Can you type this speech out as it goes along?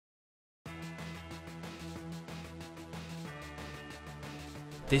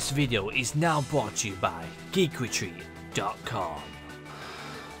This video is now brought to you by geekretreat.com.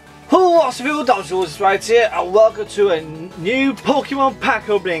 Hello, lots of people, Dobbsyrules right here, and welcome to a new Pokemon pack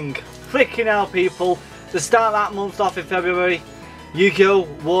opening. Freaking hell, people. To start that month off in February, Yu-Gi-Oh!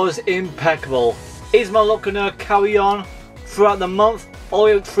 Was impeccable. Is my luck gonna carry on throughout the month, all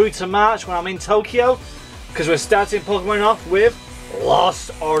the way through to March when I'm in Tokyo? Because we're starting Pokemon off with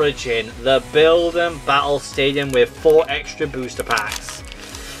Lost Origin, the build and battle stadium with 4 extra booster packs.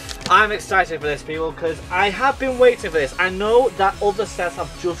 I'm excited for this, people, because I have been waiting for this. I know that other sets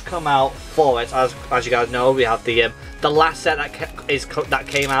have just come out for it. As you guys know, we have the last set that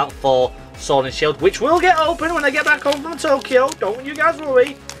came out for Sword and Shield, which will get open when I get back home from Tokyo. Don't you guys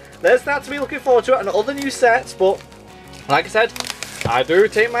worry. There's that to be looking forward to, and other new sets. But like I said, I do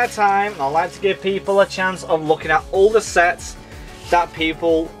take my time. I like to give people a chance of looking at all the sets that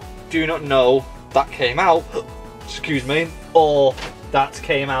people do not know that came out. Excuse me, or that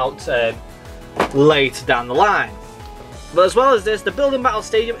came out later down the line. But as well as this, the Build and Battle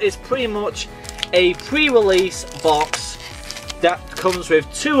Stadium is pretty much a pre-release box that comes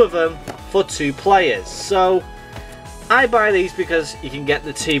with 2 of them for 2 players. So I buy these because you can get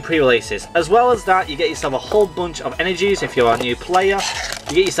the 2 pre-releases. As well as that, you get yourself a whole bunch of energies if you're a new player.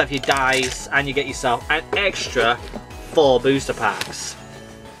 You get yourself your dice, and you get yourself an extra 4 booster packs.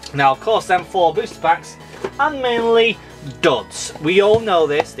 Now, of course, them 4 booster packs are mainly duds. We all know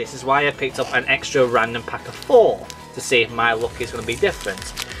this. This is why I picked up an extra random pack of 4 to see if my luck is going to be different.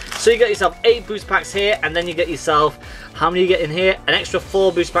 So you get yourself 8 booster packs here, and then you get yourself, how many you get in here? An extra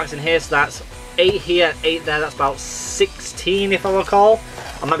 4 booster packs in here, so that's 8 here, 8 there. That's about 16 if I recall.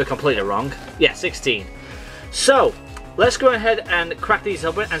 I might be completely wrong. Yeah, 16. So let's go ahead and crack these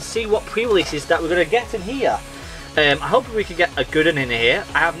open and see what pre-releases that we're going to get in here. I hope we can get a good one in here.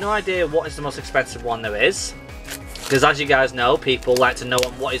 I have no idea what is the most expensive one there is, because as you guys know, people like to know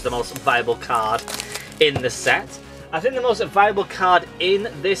what is the most viable card in the set. I think the most viable card in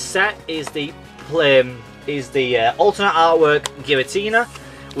this set is the alternate artwork Giratina,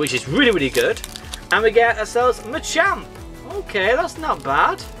 which is really good. And we get ourselves Machamp. Okay, that's not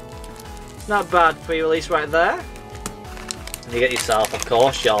bad. Not bad pre-release right there. And you get yourself, of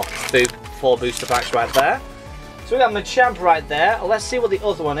course, your 4 booster packs right there. So we got Machamp right there. Let's see what the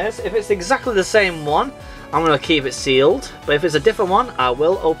other one is. If it's exactly the same one, I'm going to keep it sealed. But if it's a different one, I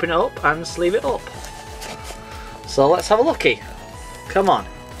will open it up and sleeve it up. So let's have a looky. Come on.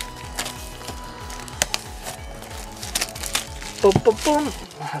 Boom, boom, boom.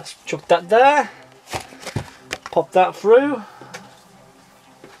 Let's chuck that there. Pop that through.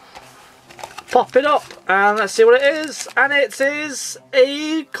 Pop it up. And let's see what it is. And it is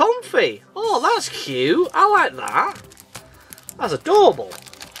a Comfy. Oh, that's cute. I like that. That's adorable.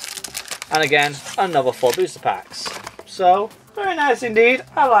 And again, another 4 booster packs. So, very nice indeed.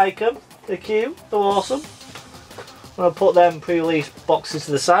 I like them. They're cute. They're awesome. I'm going to put them pre-release boxes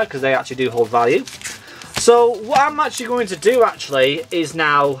to the side because they actually do hold value. So, what I'm actually going to do actually is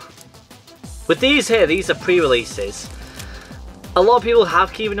now, with these here, these are pre-releases. A lot of people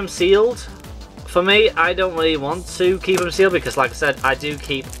have keeping them sealed. For me, I don't really want to keep them sealed because, like I said, I do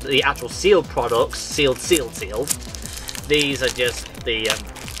keep the actual sealed products sealed. These are just the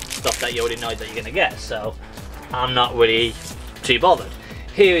stuff that you already know that you're going to get, so I'm not really too bothered.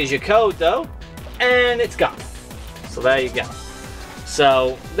 Here is your code though, and it's gone. So there you go.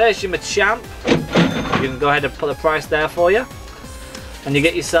 So there's your Machamp. You can go ahead and put the price there for you, and you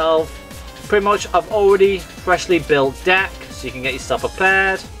get yourself pretty much an already freshly built deck, so you can get yourself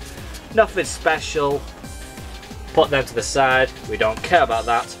prepared. Nothing special. Put them to the side. We don't care about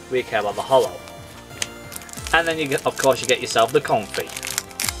that. We care about the holo. And then you get, of course, you get yourself the Comfy,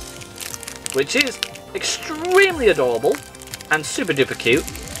 which is extremely adorable and super duper cute.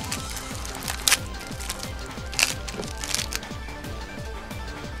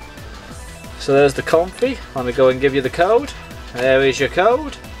 So there's the Comfy. Let me go and give you the code. There is your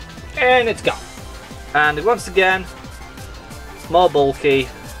code, and it's gone. And once again, more bulky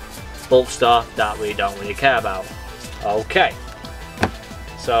bulk stuff that we don't really care about. Okay,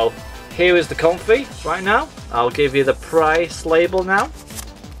 so here is the Comfy right now. I'll give you the price label now.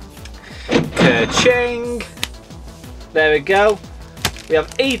 Ka-ching! There we go. We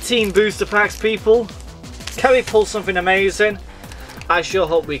have 18 booster packs, people. Can we pull something amazing? I sure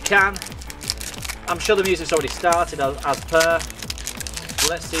hope we can. I'm sure the music's already started as per.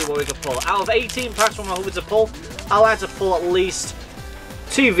 Let's see what we can pull. Out of 18 packs from I'm hoping to pull, I like to pull at least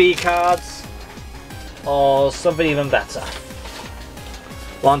 2 V cards or something even better.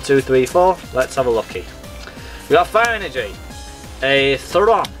 1, 2, 3, 4. Let's have a looky. We got Fire Energy, a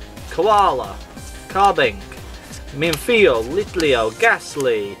Thoron, Koala, Carbink, Minfio, Litleo,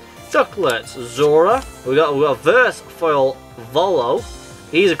 Ghastly, Ducklets, Zora. We got a reverse foil Volo.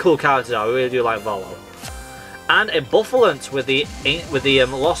 He's a cool character. I really do like Volo. And a Buffalant with the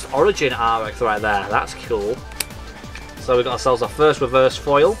Lost Origin artwork right there. That's cool. So we got ourselves our first reverse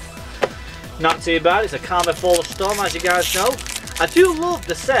foil. Not too bad. It's a Karma Fall of Storm, as you guys know. I do love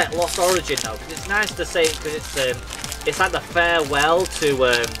the set Lost Origin though, because it's nice to say because it's like the farewell to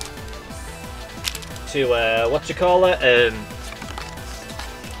what you call it,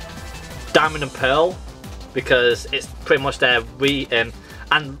 Diamond and Pearl, because it's pretty much their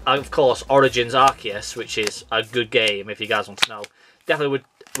and of course Origins Arceus, which is a good game if you guys want to know. Definitely would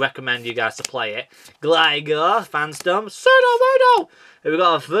recommend you guys to play it. Gligar, Fanstorm, Pseudo-Modo! Here we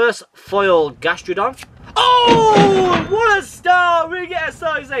got our first foil Gastrodon. Oh! What a start! We get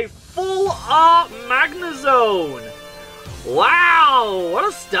ourselves a full art Magnezone! Wow! What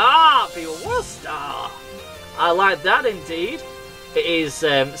a start, people! What a start! I like that indeed. It is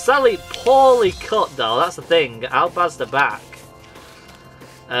sadly poorly cut though, that's the thing. How bad's the back?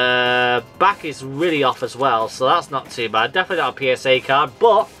 Back is really off as well, so that's not too bad. Definitely not a PSA card,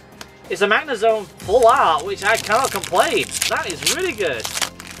 but it's a Magnezone full art, which I cannot complain. That is really good.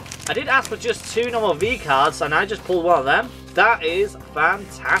 I did ask for just 2 normal V cards, and I just pulled one of them. That is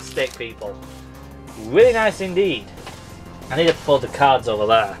fantastic, people. Really nice indeed. I need to pull the cards over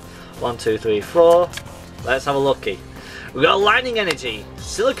there. 1, 2, 3, 4. Let's have a looky. We got a Lightning Energy,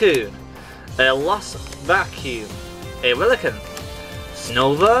 Silicoon, a Lost Vacuum, a Relicanth,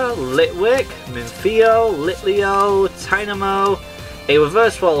 Snova, Litwick, Minfio, Litleo, Tynamo, a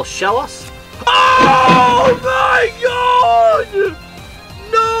Reverse Foil Shellos. Oh my god!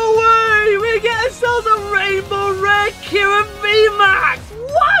 No way! We get ourselves a Rainbow Rare Kieran VMAX!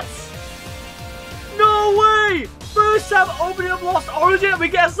 What? No way! First time opening up Lost Origin and we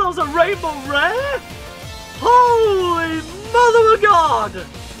get ourselves a Rainbow Rare? Holy mother of God!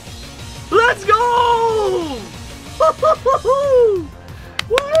 Let's go!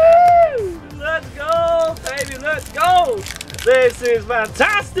 Woo! Let's go, baby, let's go! This is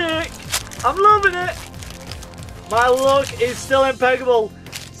fantastic! I'm loving it! My luck is still impeccable.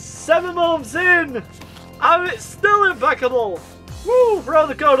 7 months in, and it's still impeccable. Woo! Throw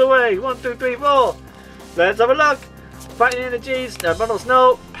the code away. 1, 2, 3, 4. Let's have a look. Fighting Energies, Bundle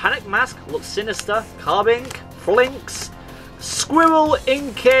Snow, Panic Mask, looks sinister, Carbink, Flinks, Squirrel,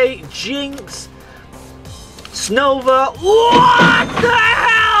 Inkay, Jinx, Snova. What the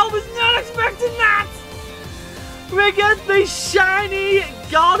hell? I was not expecting that! We get the shiny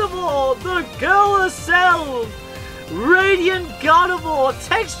Gardevoir, the girl herself. Radiant Gardevoir,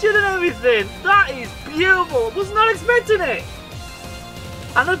 textured and everything. That is beautiful. Was not expecting it.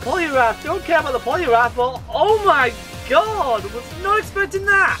 And the Poliwrath. Don't care about the Poliwrath, but oh my god, was not expecting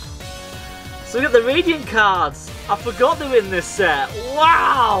that. So we got the Radiant cards. I forgot they were in this set.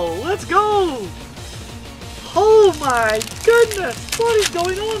 Wow, let's go. Oh my goodness, what is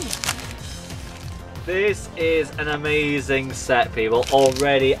going on? This is an amazing set, people.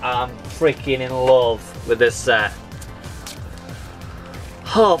 Already I'm freaking in love with this set.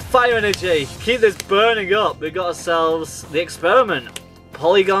 Oh, Fire Energy. Keep this burning up. We got ourselves the Experiment,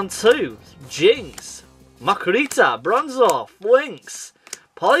 Polygon 2, Jinx, Makurita, Bronzor, Flinks,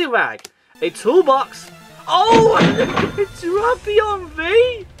 Poliwag, a Toolbox. Oh, Drapion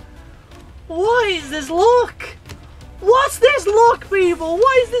V. What is this look? What's this look, people?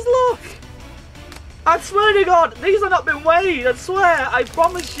 What is this look? I swear to God, these have not been weighed. I swear, I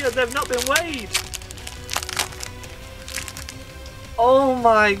promise you, they've not been weighed. Oh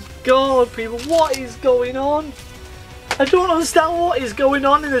my god, people, what is going on? I don't understand what is going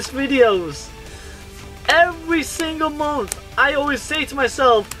on in this videos. Every single month, I always say to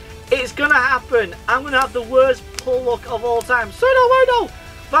myself, it's gonna happen. I'm gonna have the worst pull luck of all time. Pseudo-Modo,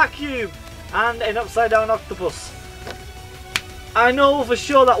 Vacuum, and an upside down octopus. I know for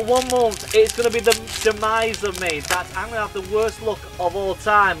sure that one month it's going to be the demise of me. That I'm going to have the worst luck of all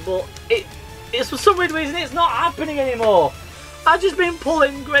time. But it's for some weird reason it's not happening anymore. I've just been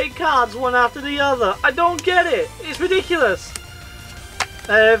pulling great cards one after the other. I don't get it. It's ridiculous.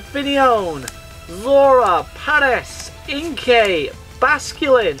 Finneon, Zora, Paris, Inkay,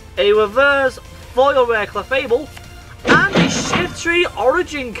 Basculin, a reverse foil rare Clefable, and a Shiftry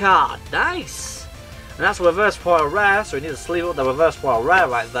Origin card. Nice. And that's a reverse foil rare, so we need to sleeve up the reverse foil rare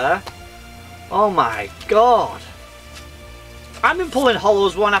right there. Oh my god. I've been pulling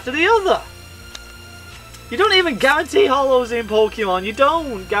holos one after the other. You don't even guarantee holos in Pokemon. You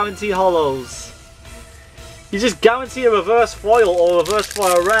don't guarantee holos. You just guarantee a reverse foil or a reverse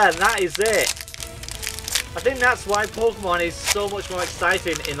foil rare, and that is it. I think that's why Pokemon is so much more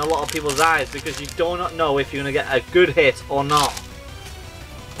exciting in a lot of people's eyes, because you do not know if you're going to get a good hit or not.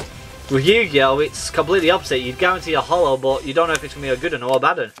 With Yu-Gi-Oh! It's completely opposite. You guarantee a holo, but you don't know if it's going to be a good one or a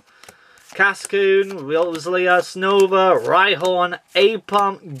bad one. Cascoon, Rosalia, Snova, Rhyhorn,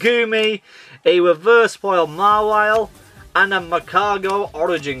 Apom, Goomy, a reverse foil Marwile, and a Macargo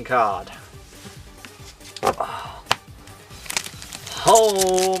origin card.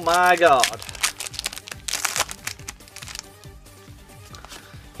 Oh my god.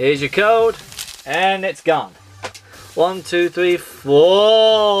 Here's your code, and it's gone. 1, 2, 3, 4.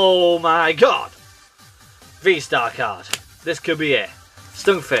 Oh my god. V-Star card. This could be it.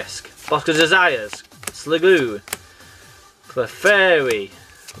 Stunfisk, Bosker Desires, Sliggoo, Clefairy,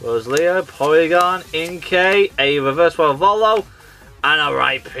 Rosalia, Porygon, Inkay, a reverse foil Volo, and a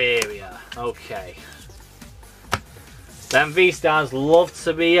Rhyperior. Okay. Them V-Stars love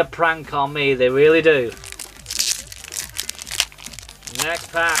to be a prank on me, they really do.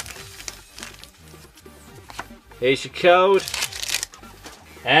 Next pack. Here's your code.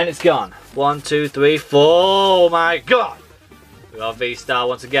 And it's gone. 1, 2, 3, 4. Oh my god! We got V-Star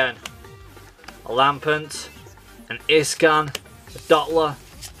once again. A Lampant, an Iscan, a Dottler,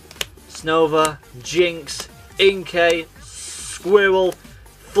 Snova, Jinx, Inkay, Squirrel,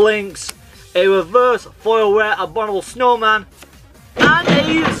 Flinks, a reverse foil rare Abominable Snowman, and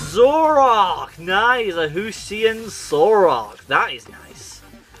a Zoroark! Nice, a Hussein Zoroark. That is nice.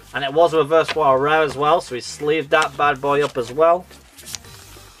 And it was a reverse foil rare as well, so we sleeved that bad boy up as well.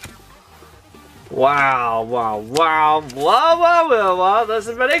 Wow, wow, wow, wow, wow, wow, wow, this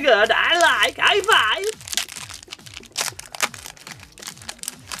is very good. I like, high five.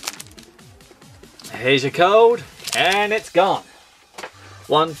 Here's your code, and it's gone.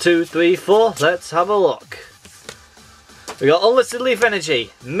 1, 2, 3, 4, let's have a look. We got Unlisted Leaf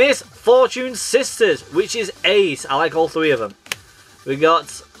Energy, Miss Fortune Sisters, which is ace. I like all three of them. We got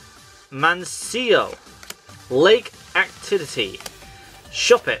Mancio, Lake Activity,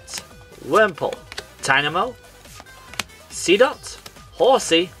 Shuppet, Wurmple, Tynamo, Seedot,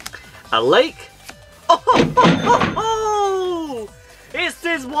 Horsey, a Lake. Oh! This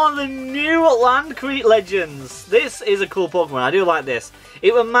is one of the new Land Creek Legends. This is a cool Pokemon. I do like this.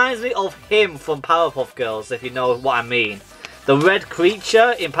 It reminds me of him from Powerpuff Girls, if you know what I mean. The red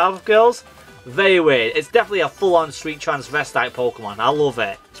creature in Powerpuff Girls, very weird. It's definitely a full-on street transvestite Pokemon. I love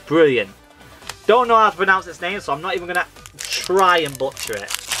it. It's brilliant. Don't know how to pronounce its name, so I'm not even going to try and butcher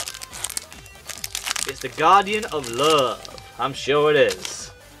it. It's the Guardian of Love. I'm sure it is.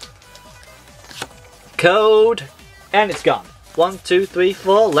 Code. And it's gone. 1, 2, 3,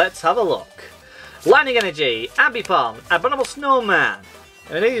 4. Let's have a look. Lightning Energy. Ambipom. Abominable Snowman.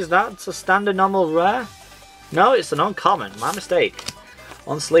 It is. That's a standard normal rare. No, it's an uncommon. My mistake.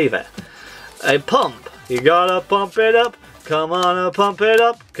 Unsleeve it. A Pump. You gotta pump it up. Come on, pump it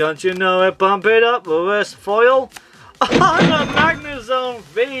up. Can't you know it? Pump it up. Reverse foil. On the Magnezone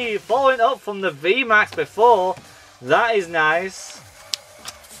V, following up from the VMAX before. That is nice.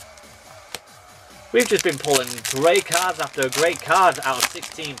 We've just been pulling great cards after great cards out of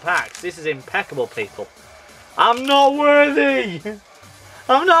 16 packs. This is impeccable, people. I'm not worthy.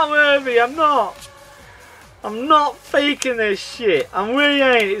 I'm not worthy. I'm not faking this shit. I really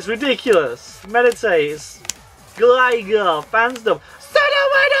ain't. It's ridiculous. Meditate. It's Gligar. Fansdom.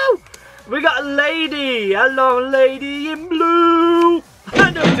 Widow. We got a lady. Hello, lady in blue.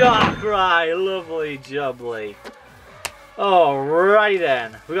 And a Darkrai. Lovely jubbly. Alrighty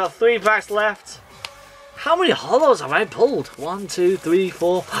then. We got 3 packs left. How many holos have I pulled? 1, 2, 3,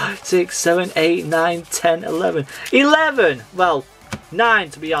 4, 5, 6, 7, 8, 9, 10, 11. 11! Well, 9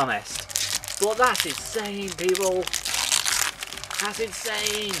 to be honest. But that's insane, people. That's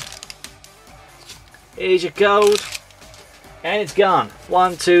insane. Here's your code. And it's gone.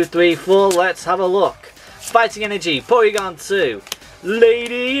 1, 2, 3, 4. Let's have a look. Fighting Energy. Porygon 2.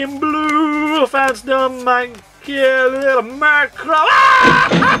 Lady in Blue. Fansdom. Little Macro.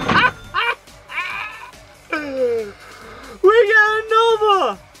 We get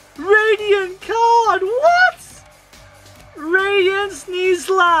another Radiant card. What? Radiant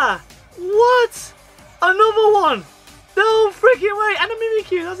Sneasler. What? Another one. No freaking way. And a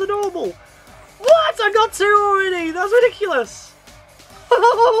Mimikyu. That's adorable. What? I got 2 already. That's ridiculous.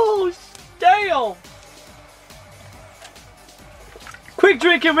 Oh, damn. Quick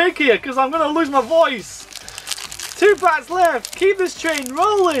drink and make here, because I'm going to lose my voice. 2 packs left. Keep this train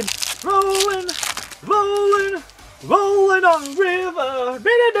rolling. Rolling. Rolling. Rolling on the river.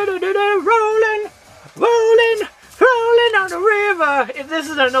 Rolling. Rolling. Rolling on the river. If this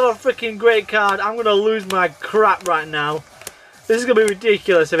is another freaking great card, I'm going to lose my crap right now. This is going to be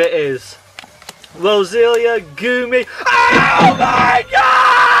ridiculous if it is. Roselia, Gumi. Oh my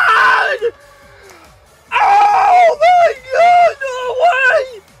god! Oh my god, no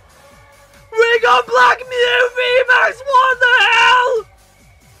way! We got Black Mew VMAX, what the hell?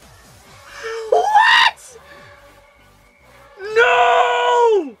 What?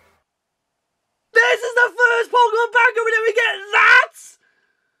 No! This is the first Pokemon pack opening we get that?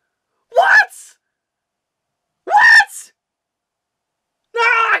 What? What? No,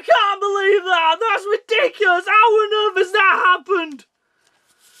 I can't believe that. That's ridiculous. How on earth has that happened?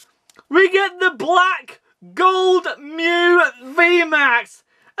 We get the Black Gold Mew VMAX,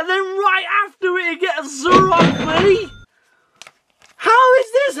 and then right after it, you get a Zoroark V. How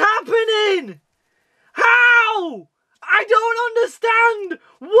is this happening? How? I don't understand.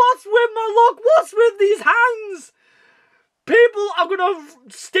 What's with my luck? What's with these hands? People are gonna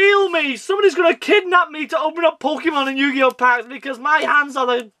steal me. Somebody's gonna kidnap me to open up Pokemon and Yu-Gi-Oh packs because my hands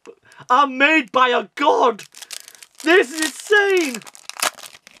are made by a god. This is insane.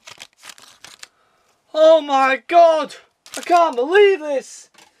 Oh my god. I can't believe this.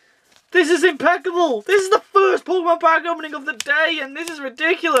 This is impeccable. This is the first Pokemon pack opening of the day and this is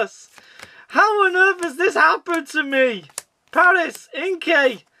ridiculous. How on earth has this happened to me? Paris,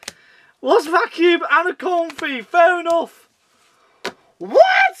 Inkay, Lost Vacuum and a Comfy. Fair enough.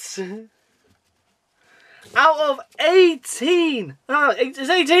 What? Out of 18. No, is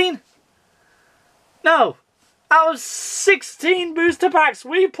 18? No. Out of 16 booster packs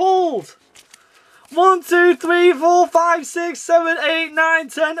we pulled. 1, 2, 3, 4, 5, 6, 7, 8, 9,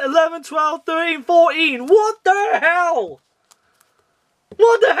 10, 11, 12, 13, 14. What the hell?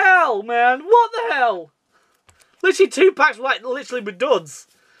 What the hell, man? What the hell? Literally 2 packs like literally with duds.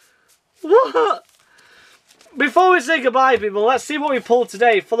 What? Before we say goodbye, people, let's see what we pulled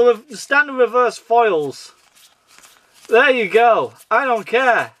today. For the standard reverse foils. There you go. I don't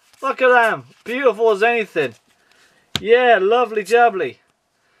care. Look at them. Beautiful as anything. Yeah, lovely jubbly.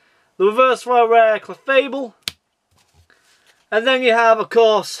 The reverse foil rare Clefable. And then you have, of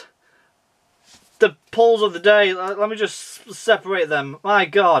course, the pulls of the day. Let me just separate them. My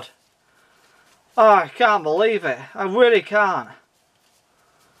God. Oh, I can't believe it. I really can't.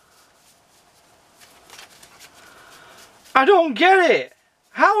 I don't get it.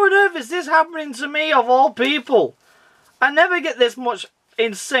 How on earth is this happening to me of all people? I never get this much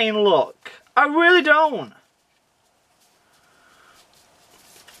insane luck. I really don't.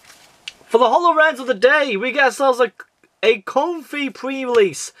 For the Holo Rares of the day, we get ourselves a Comfy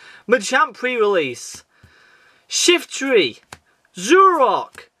pre-release, Machamp pre-release, Shiftry,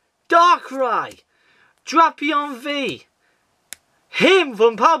 Zoroark, Darkrai, Drapion V, him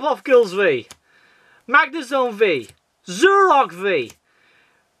from Powerpuff Girls V, Magnezone V, Zoroark V,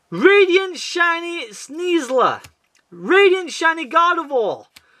 Radiant Shiny Sneasler, Radiant Shiny Gardevoir,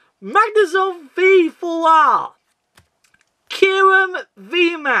 Magnezone V Full Art, Kyurem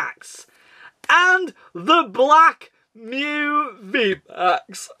VMAX, and the Black Mew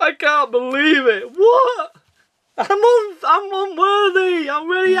VMAX. I can't believe it. What? I'm unworthy. I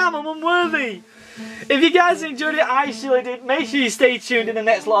really am. I'm unworthy. If you guys enjoyed it, I surely did. Make sure you stay tuned in the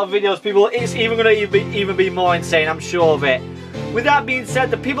next lot of videos, people. It's even going to even be more insane, I'm sure of it. With that being said,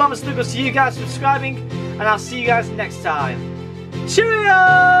 the people I'm going to see you guys subscribing, and I'll see you guys next time.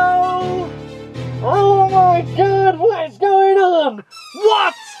 Cheerio! Oh my God, what is going on?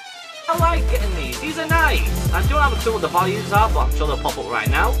 What? I like getting these. These are nice. I don't have a clue what the values are, but I'm sure they'll pop up right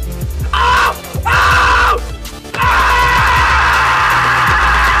now. Oh! Oh! Oh!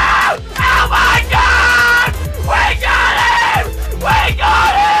 Oh my God! Wake up!